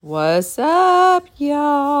What's up,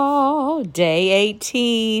 y'all? Day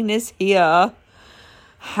 18 is here.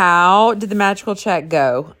 How did the magical check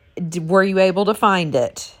go? Were you able to find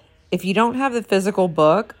it? If you don't have the physical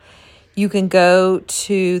book, you can go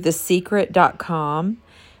to thesecret.com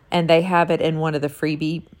and they have it in one of the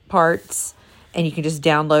freebie parts and you can just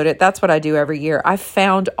download it. That's what I do every year. I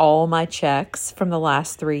found all my checks from the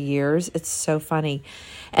last 3 years. It's so funny.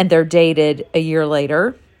 And they're dated a year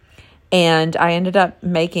later. And I ended up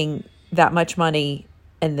making that much money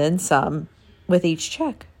and then some with each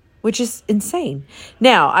check, which is insane.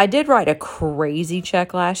 Now, I did write a crazy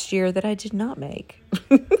check last year that I did not make.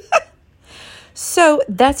 So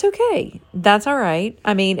that's okay. That's all right.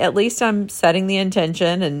 I mean, at least I'm setting the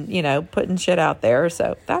intention and, putting shit out there.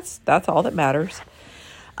 So that's all that matters.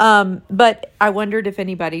 But I wondered if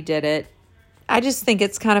anybody did it. I just think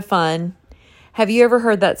it's kind of fun. Have you ever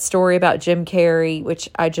heard that story about Jim Carrey, which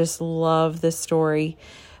I just love this story.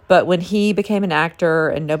 But when he became an actor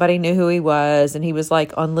and nobody knew who he was and he was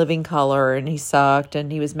like on Living Color and he sucked and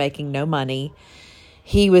he was making no money,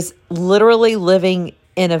 he was literally living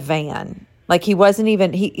in a van. Like he wasn't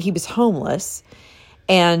even, he was homeless.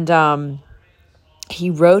 And he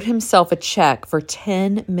wrote himself a check for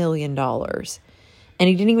 $10 million. And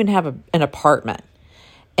he didn't even have an apartment.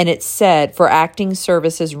 And it said, for acting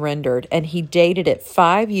services rendered. And he dated it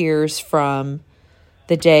 5 years from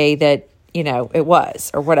the day that, it was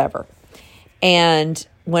or whatever. And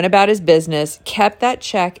went about his business, kept that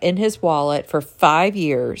check in his wallet for 5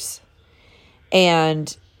 years.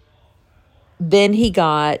 And then he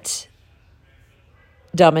got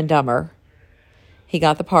Dumb and Dumber. He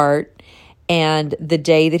got the part. And the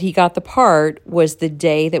day that he got the part was the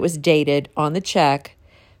day that was dated on the check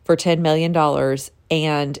for $10 million.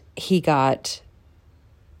 And he got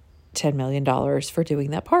 $10 million for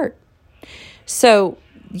doing that part. So,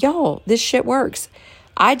 y'all, this shit works.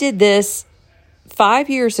 I did this 5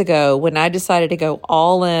 years ago when I decided to go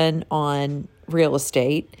all in on real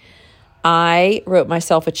estate. I wrote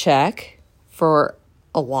myself a check for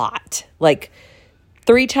a lot, like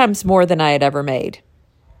 3 times more than I had ever made.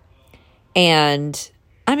 And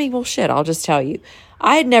I mean, well, shit, I'll just tell you.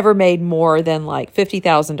 I had never made more than like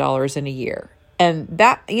 $50,000 in a year. And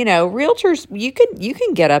that, realtors, you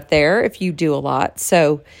can get up there if you do a lot.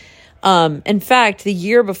 So, in fact, the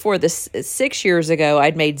year before this, 6 years ago,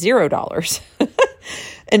 I'd made $0.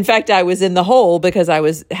 In fact, I was in the hole because I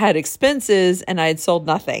had expenses and I had sold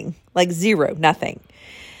nothing, like zero, nothing.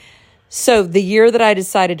 So the year that I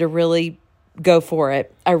decided to really go for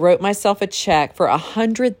it, I wrote myself a check for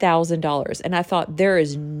 $100,000. And I thought, there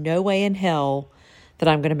is no way in hell that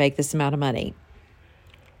I'm going to make this amount of money.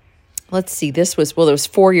 Let's see, it was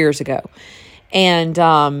 4 years ago. And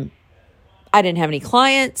I didn't have any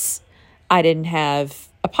clients. I didn't have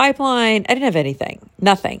a pipeline. I didn't have anything.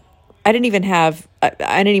 Nothing. I didn't even have a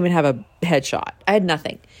headshot. I had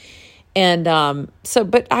nothing. And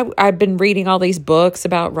but I've been reading all these books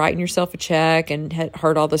about writing yourself a check and had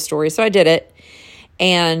heard all the stories. So I did it.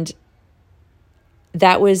 And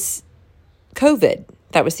that was COVID.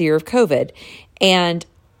 That was the year of COVID. And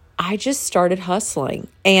I just started hustling.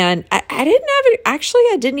 And I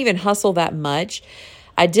didn't even hustle that much.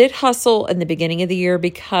 I did hustle in the beginning of the year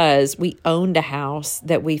because we owned a house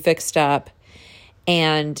that we fixed up.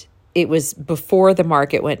 And it was before the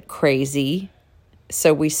market went crazy.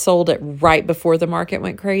 So we sold it right before the market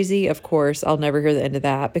went crazy. Of course, I'll never hear the end of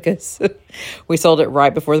that because we sold it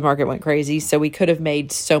right before the market went crazy. So we could have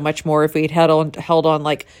made so much more if we'd held on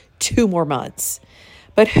like 2 more months.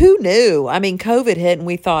 But who knew? I mean, COVID hit and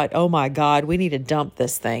we thought, oh my God, we need to dump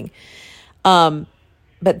this thing. But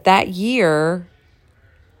that year,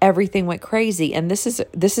 everything went crazy. And this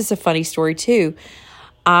is a funny story too.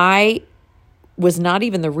 I was not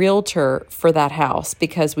even the realtor for that house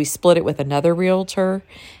because we split it with another realtor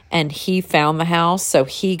and he found the house. So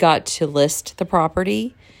he got to list the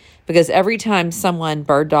property because every time someone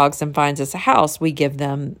bird dogs and finds us a house, we give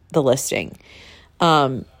them the listing.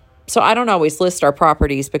 So I don't always list our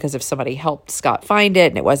properties because if somebody helped Scott find it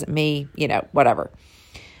and it wasn't me, whatever.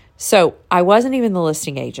 So I wasn't even the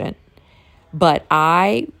listing agent, but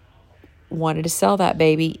I wanted to sell that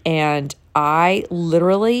baby. And I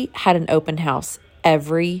literally had an open house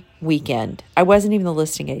every weekend. I wasn't even the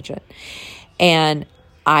listing agent. And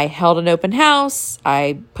I held an open house.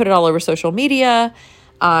 I put it all over social media.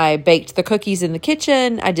 I baked the cookies in the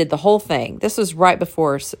kitchen. I did the whole thing. This was right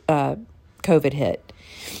before COVID hit.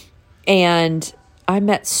 And I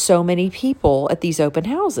met so many people at these open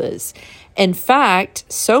houses. In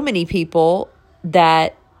fact, so many people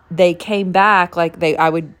that they came back,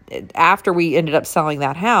 after we ended up selling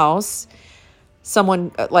that house,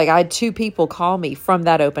 someone, like I had 2 people call me from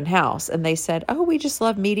that open house, and they said, "Oh, we just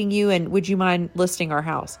love meeting you, and would you mind listing our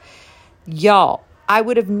house?" Y'all, I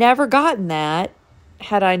would have never gotten that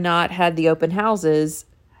had I not had the open houses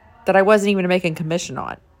that I wasn't even making commission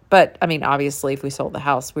on. But I mean, obviously, if we sold the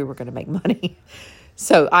house, we were going to make money.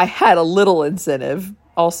 So I had a little incentive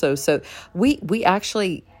also. So we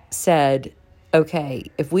actually said, okay,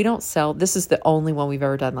 if we don't sell, this is the only one we've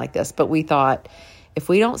ever done like this, but we thought, if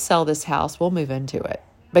we don't sell this house, we'll move into it,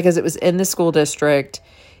 because it was in the school district.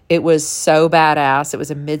 It was so badass. It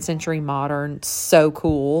was a mid-century modern, so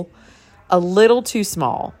cool. A little too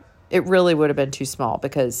small. It really would have been too small,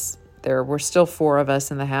 because there were still 4 of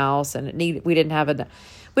us in the house, and we didn't have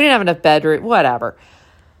enough bedroom, whatever.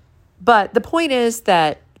 But the point is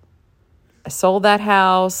that I sold that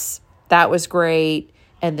house. That was great.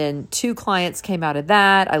 And then 2 clients came out of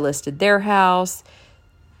that. I listed their house.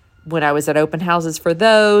 When I was at open houses for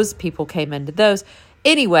those, people came into those.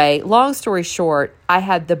 Anyway, long story short, I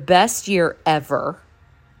had the best year ever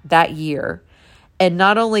that year. And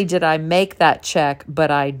not only did I make that check,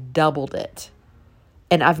 but I doubled it.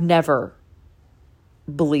 And I've never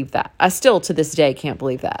believed that. I still to this day can't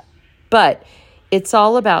believe that. But it's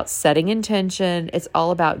all about setting intention. It's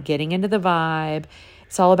all about getting into the vibe.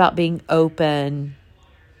 It's all about being open.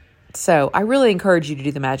 So I really encourage you to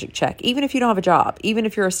do the magic check, even if you don't have a job, even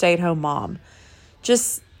if you're a stay-at-home mom.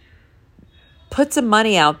 Just put some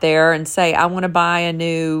money out there and say, I want to buy a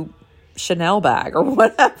new Chanel bag or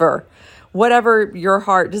whatever your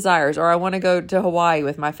heart desires, or I want to go to Hawaii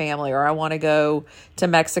with my family, or I want to go to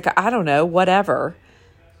Mexico. I don't know, whatever.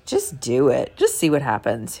 Just do it. Just see what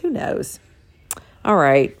happens. Who knows? All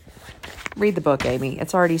right. Read the book, Amy.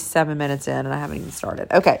 It's already 7 minutes in and I haven't even started.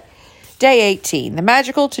 Okay. Day 18, the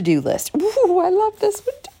magical to-do list. Ooh, I love this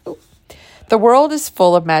one too. The world is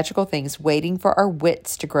full of magical things waiting for our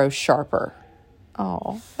wits to grow sharper.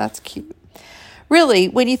 Oh, that's cute. Really,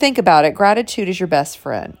 when you think about it, gratitude is your best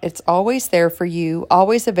friend. It's always there for you,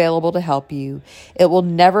 always available to help you. It will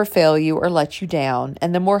never fail you or let you down.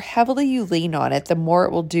 And the more heavily you lean on it, the more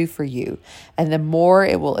it will do for you, and the more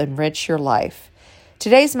it will enrich your life.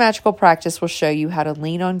 Today's magical practice will show you how to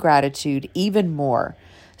lean on gratitude even more,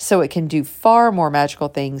 so it can do far more magical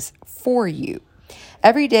things for you.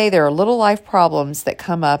 Every day there are little life problems that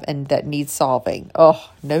come up and that need solving. Oh,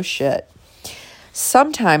 no shit.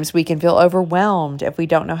 Sometimes we can feel overwhelmed if we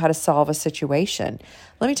don't know how to solve a situation.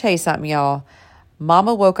 Let me tell you something, y'all.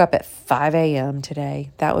 Mama woke up at 5 a.m. today.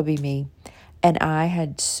 That would be me. And I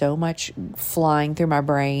had so much flying through my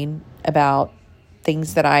brain about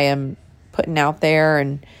things that I am putting out there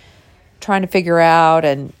and trying to figure out.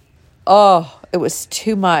 And it was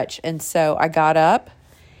too much. And so I got up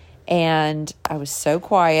and I was so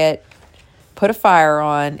quiet, put a fire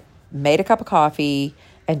on, made a cup of coffee,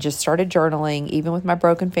 and just started journaling, even with my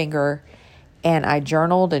broken finger. And I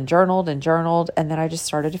journaled and journaled and journaled. And then I just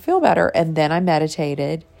started to feel better. And then I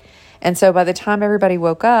meditated. And so by the time everybody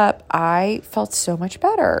woke up, I felt so much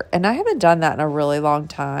better. And I haven't done that in a really long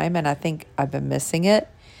time. And I think I've been missing it.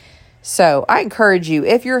 So I encourage you,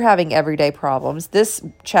 if you're having everyday problems, this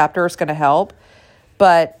chapter is going to help.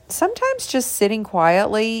 But sometimes just sitting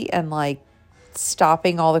quietly and like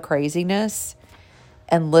stopping all the craziness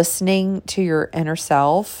and listening to your inner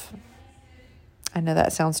self. I know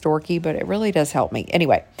that sounds dorky, but it really does help me.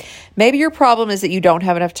 Anyway, maybe your problem is that you don't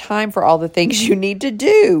have enough time for all the things you need to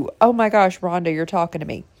do. Oh my gosh, Rhonda, you're talking to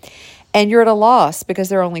me. And you're at a loss because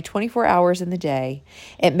there are only 24 hours in the day.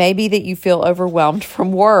 It may be that you feel overwhelmed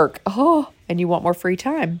from work. And you want more free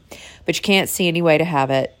time, but you can't see any way to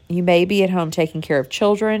have it. You may be at home taking care of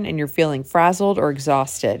children and you're feeling frazzled or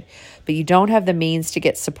exhausted, but you don't have the means to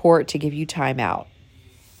get support to give you time out.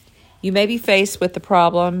 You may be faced with the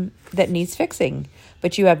problem that needs fixing,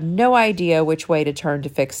 but you have no idea which way to turn to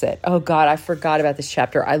fix it. Oh God, I forgot about this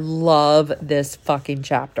chapter. I love this fucking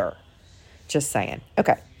chapter. Just saying.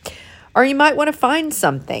 Okay. Or you might want to find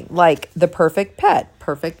something like the perfect pet,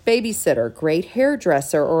 perfect babysitter, great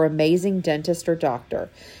hairdresser, or amazing dentist or doctor.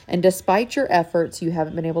 And despite your efforts, you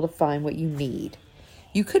haven't been able to find what you need.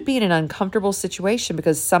 You could be in an uncomfortable situation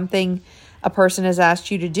because something a person has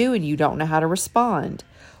asked you to do and you don't know how to respond.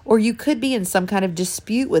 Or you could be in some kind of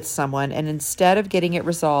dispute with someone and instead of getting it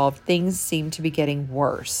resolved, things seem to be getting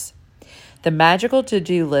worse. The magical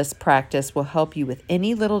to-do list practice will help you with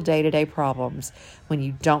any little day-to-day problems when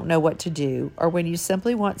you don't know what to do or when you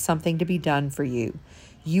simply want something to be done for you.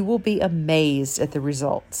 You will be amazed at the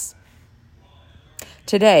results.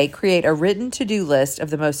 Today, create a written to-do list of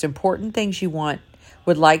the most important things you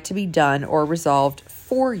would like to be done or resolved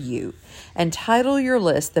for you, and title your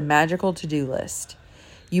list the magical to-do list.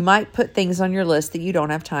 You might put things on your list that you don't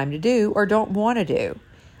have time to do or don't want to do,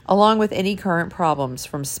 along with any current problems,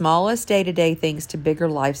 from smallest day-to-day things to bigger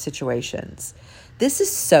life situations. This is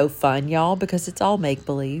so fun, y'all, because it's all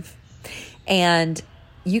make-believe. And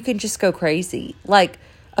you can just go crazy. Like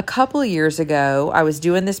a couple of years ago, I was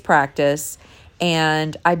doing this practice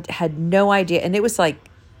and I had no idea. And it was like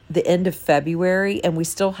the end of February and we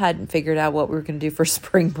still hadn't figured out what we were going to do for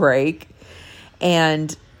spring break.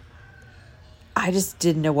 And I just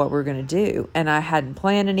didn't know what we were going to do. And I hadn't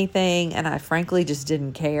planned anything. And I frankly just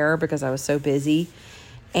didn't care because I was so busy.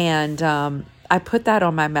 And I put that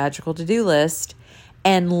on my magical to-do list.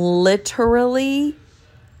 And literally,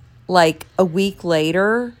 like a week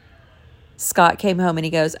later, Scott came home and he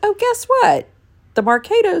goes, "Oh, guess what? The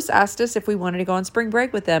Marcados asked us if we wanted to go on spring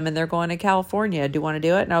break with them, and they're going to California. Do you want to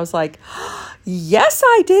do it?" And I was like, "Yes,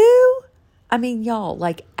 I do." I mean, y'all,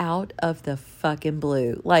 like out of the fucking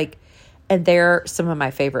blue. Like, and they're some of my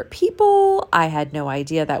favorite people. I had no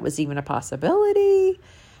idea that was even a possibility.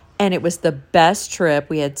 And it was the best trip.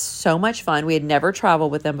 We had so much fun. We had never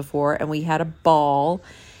traveled with them before, and we had a ball.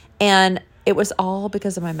 And it was all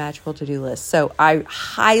because of my magical to-do list. So I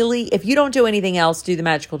highly, if you don't do anything else, do the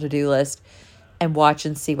magical to-do list and watch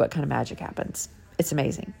and see what kind of magic happens. It's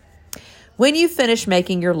amazing. When you finish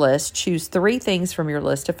making your list, choose 3 things from your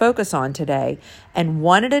list to focus on today, and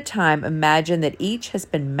one at a time, imagine that each has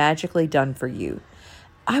been magically done for you.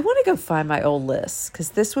 I want to go find my old list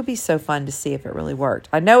because this would be so fun to see if it really worked.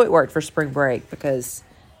 I know it worked for spring break because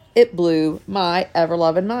it blew my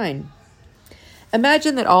ever-loving mind.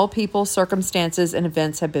 Imagine that all people, circumstances, and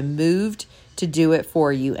events have been moved to do it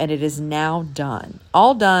for you, and it is now done,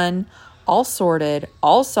 all sorted,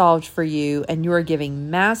 all solved for you, and you are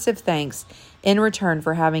giving massive thanks in return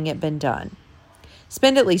for having it been done.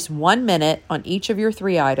 Spend at least 1 minute on each of your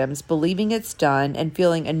 3 items, believing it's done and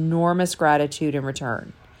feeling enormous gratitude in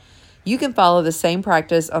return. You can follow the same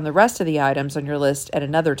practice on the rest of the items on your list at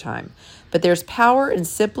another time, but there's power in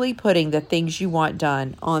simply putting the things you want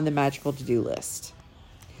done on the magical to-do list.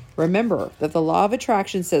 Remember that the law of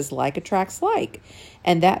attraction says like attracts like,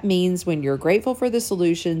 and that means when you're grateful for the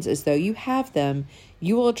solutions as though you have them,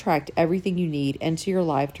 you will attract everything you need into your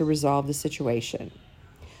life to resolve the situation.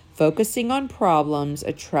 Focusing on problems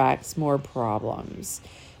attracts more problems.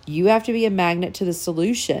 You have to be a magnet to the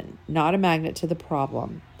solution, not a magnet to the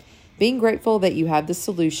problem. Being grateful that you have the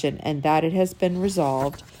solution and that it has been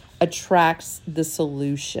resolved attracts the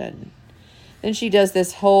solution. Then she does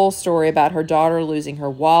this whole story about her daughter losing her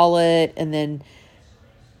wallet, and then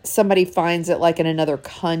somebody finds it like in another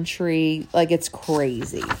country. Like, it's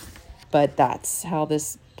crazy. But that's how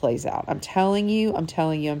this plays out. I'm telling you.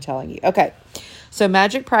 Okay. So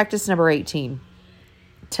magic practice number 18.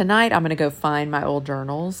 Tonight, I'm going to go find my old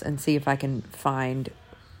journals and see if I can find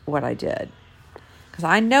what I did. Because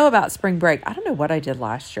I know about spring break. I don't know what I did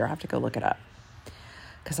last year. I have to go look it up.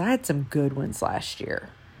 Because I had some good ones last year.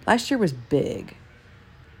 Last year was big.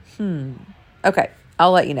 Okay,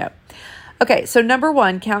 I'll let you know. Okay, so number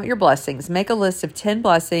 1, count your blessings. Make a list of 10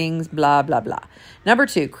 blessings, blah, blah, blah. Number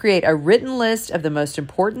 2, create a written list of the most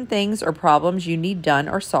important things or problems you need done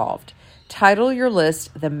or solved. Title your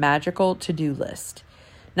list the magical to-do list.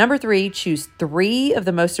 Number 3, choose 3 of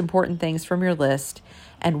the most important things from your list,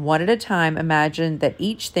 and one at a time, imagine that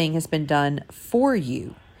each thing has been done for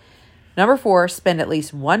you. Number 4, spend at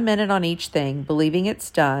least 1 minute on each thing, believing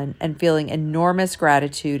it's done and feeling enormous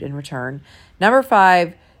gratitude in return. Number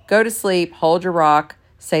 5, go to sleep, hold your rock,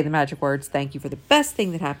 say the magic words, thank you for the best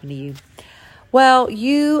thing that happened to you. Well,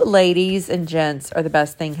 you ladies and gents are the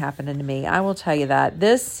best thing happening to me. I will tell you that.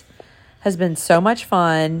 This has been so much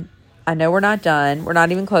fun. I know we're not done. We're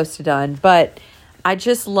not even close to done, but I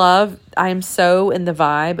am so in the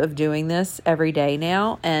vibe of doing this every day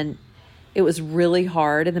now. And it was really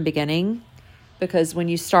hard in the beginning because when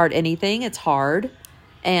you start anything, it's hard.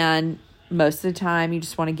 And most of the time you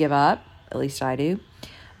just want to give up. At least I do.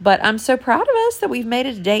 But I'm so proud of us that we've made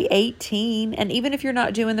it to day 18. And even if you're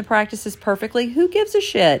not doing the practices perfectly, who gives a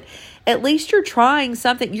shit? At least you're trying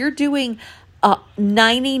something. You're doing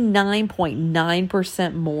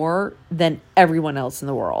 99.9% more than everyone else in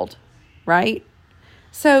the world, right?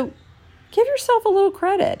 So give yourself a little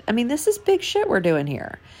credit. I mean, this is big shit we're doing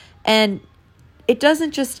here. And it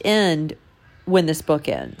doesn't just end when this book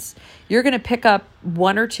ends. You're going to pick up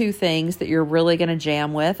 1 or 2 things that you're really going to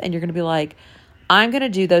jam with, and you're going to be like, I'm going to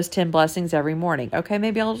do those 10 blessings every morning. Okay,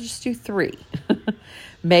 maybe I'll just do 3.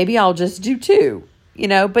 Maybe I'll just do 2,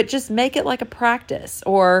 but just make it like a practice.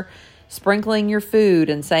 Or sprinkling your food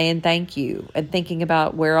and saying thank you and thinking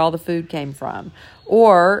about where all the food came from.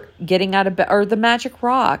 Or getting out of bed, or the magic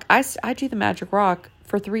rock. I do the magic rock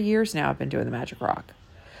for 3 years now. I've been doing the magic rock.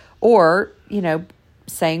 Or,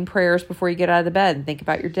 saying prayers before you get out of the bed and think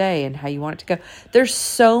about your day and how you want it to go. There's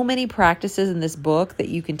so many practices in this book that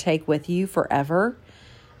you can take with you forever.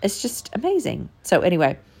 It's just amazing. So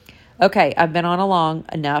anyway, okay, I've been on long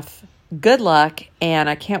enough. Good luck, and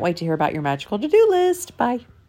I can't wait to hear about your magical to-do list. Bye.